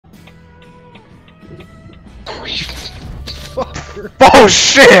Oh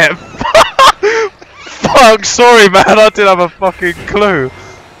shit! Fuck, sorry man, I didn't have a fucking clue.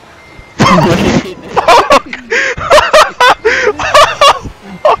 Fuck!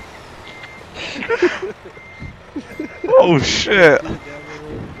 Oh shit!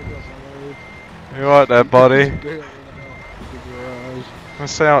 You right there, buddy?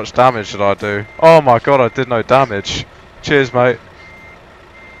 Let's see how much damage did I do. Oh my god, I did no damage. Cheers, mate.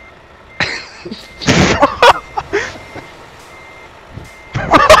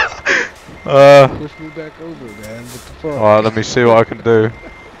 Push me back over, man. What the fuck? Alright, let me see what I can do.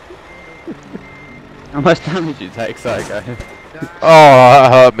 How much damage you take, Psycho? Oh,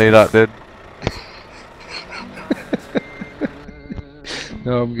 that hurt me, that did.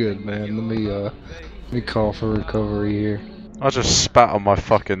 No, I'm good, man. Let me call for recovery here. I just spat on my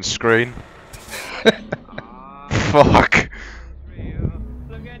fucking screen. Fuck.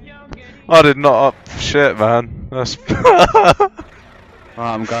 I did not up shit, man. That's.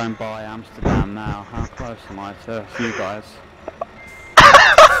 Right, I'm going by Amsterdam now. How close am I to you guys?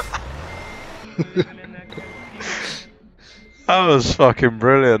 That was fucking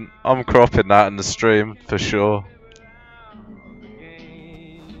brilliant. I'm cropping that in the stream for sure.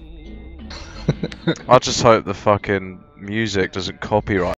 I just hope the fucking music doesn't copyright.